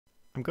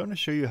I'm going to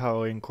show you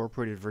how I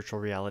incorporated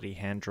virtual reality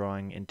hand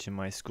drawing into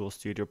my school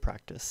studio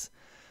practice.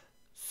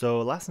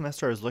 So last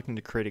semester I was looking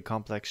to create a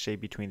complex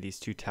shape between these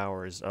two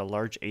towers, a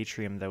large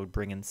atrium that would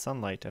bring in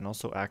sunlight and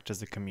also act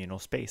as a communal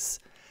space.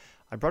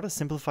 I brought a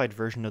simplified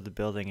version of the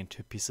building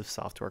into a piece of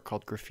software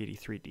called Graffiti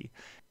 3D.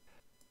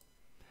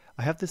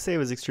 I have to say I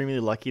was extremely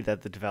lucky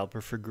that the developer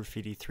for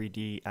Graffiti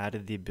 3D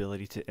added the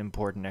ability to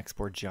import and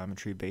export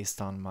geometry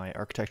based on my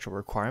architectural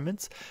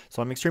requirements,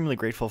 so I'm extremely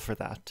grateful for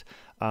that.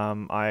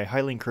 I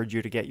highly encourage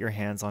you to get your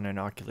hands on an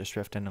Oculus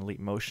Rift and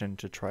Elite Motion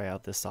to try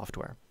out this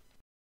software.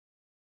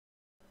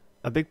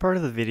 A big part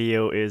of the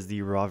video is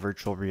the raw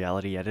virtual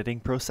reality editing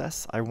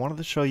process. I wanted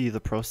to show you the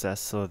process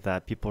so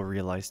that people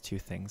realize two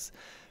things.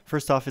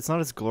 First off, it's not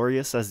as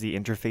glorious as the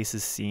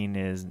interfaces seen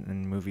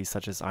in movies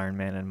such as Iron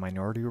Man and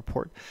Minority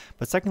Report,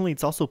 but secondly,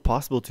 it's also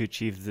possible to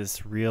achieve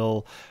this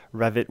real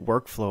Revit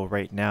workflow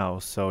right now,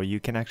 so you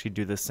can actually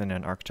do this in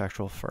an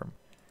architectural firm.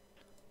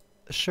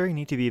 Sure, you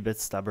need to be a bit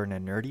stubborn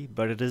and nerdy,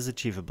 but it is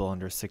achievable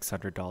under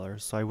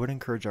 $600, so I would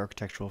encourage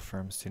architectural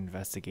firms to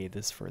investigate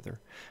this further.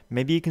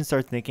 Maybe you can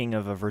start thinking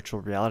of a virtual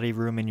reality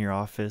room in your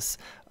office.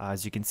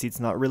 As you can see,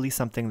 it's not really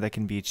something that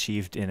can be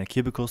achieved in a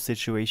cubicle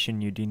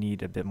situation. You do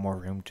need a bit more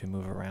room to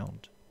move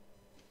around.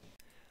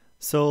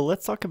 So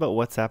let's talk about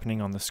what's happening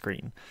on the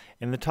screen.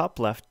 In the top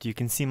left, you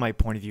can see my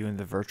point of view in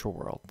the virtual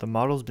world. The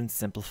model's been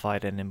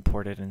simplified and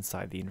imported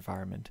inside the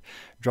environment.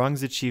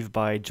 Drawing's achieved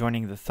by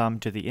joining the thumb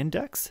to the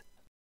index.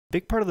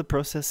 Big part of the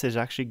process is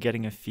actually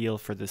getting a feel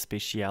for the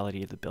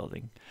spatiality of the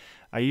building.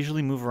 I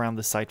usually move around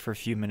the site for a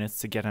few minutes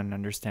to get an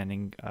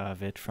understanding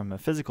of it from a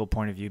physical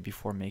point of view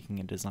before making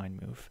a design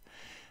move.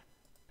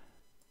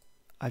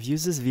 I've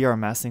used this VR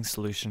massing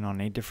solution on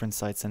 8 different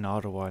sites in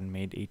Ottawa and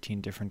made 18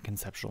 different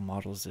conceptual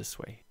models this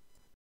way.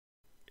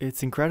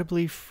 It's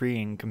incredibly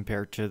freeing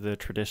compared to the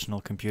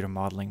traditional computer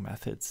modeling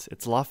methods.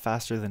 It's a lot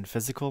faster than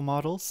physical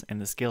models, and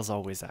the scale's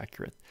always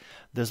accurate.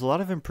 There's a lot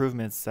of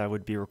improvements that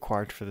would be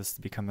required for this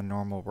to become a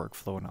normal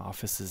workflow in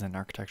offices and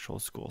architectural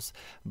schools,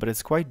 but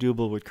it's quite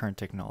doable with current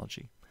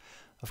technology.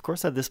 Of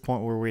course, at this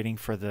point, we're waiting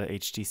for the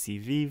HTC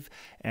Vive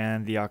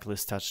and the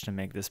Oculus Touch to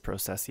make this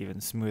process even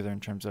smoother in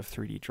terms of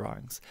 3D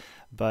drawings.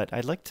 But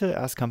I'd like to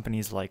ask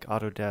companies like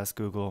Autodesk,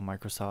 Google,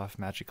 Microsoft,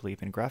 Magic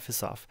Leap, and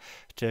Graphisoft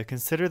to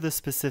consider the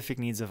specific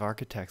needs of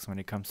architects when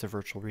it comes to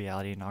virtual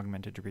reality and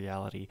augmented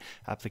reality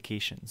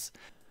applications.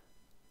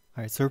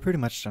 Alright, so we're pretty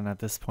much done at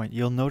this point.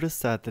 You'll notice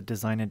that the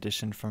design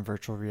edition from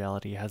virtual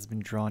reality has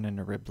been drawn in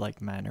a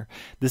rib-like manner.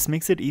 This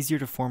makes it easier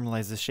to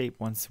formalize the shape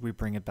once we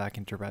bring it back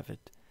into Revit.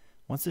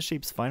 Once the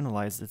shape's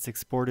finalized, it's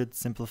exported,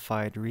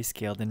 simplified,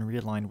 rescaled, and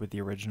realigned with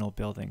the original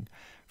building.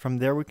 From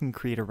there, we can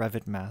create a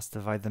Revit mass,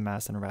 divide the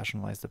mass, and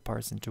rationalize the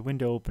parts into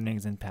window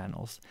openings and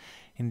panels.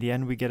 In the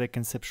end, we get a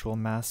conceptual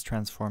mass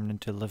transformed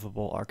into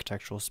livable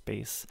architectural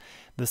space.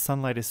 The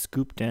sunlight is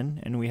scooped in,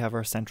 and we have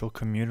our central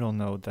communal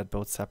node that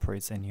both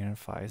separates and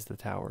unifies the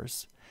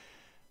towers.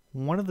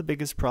 One of the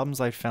biggest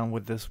problems I've found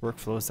with this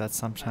workflow is that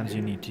sometimes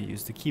you need to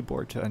use the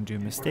keyboard to undo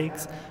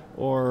mistakes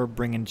or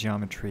bring in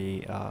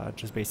geometry,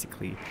 just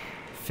basically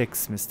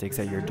fix mistakes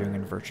that you're doing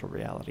in virtual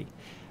reality.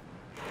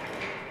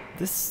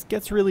 This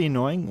gets really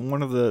annoying.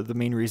 One of the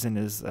main reason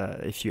is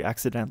if you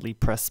accidentally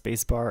press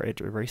spacebar,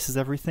 it erases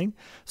everything.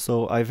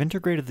 So I've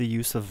integrated the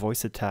use of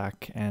voice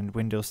attack and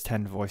Windows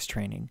 10 voice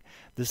training.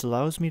 This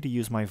allows me to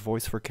use my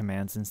voice for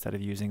commands instead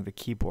of using the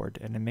keyboard,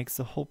 and it makes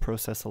the whole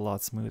process a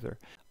lot smoother.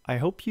 I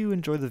hope you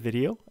enjoyed the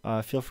video.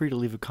 Feel free to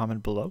leave a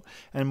comment below,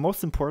 and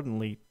most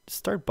importantly,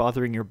 start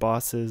bothering your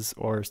bosses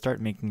or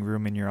start making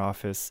room in your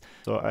office.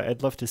 So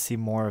I'd love to see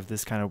more of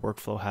this kind of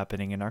workflow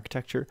happening in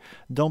architecture.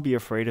 Don't be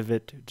afraid of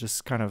it,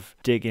 just kind of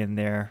dig in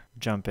there,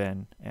 jump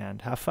in,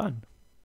 and have fun.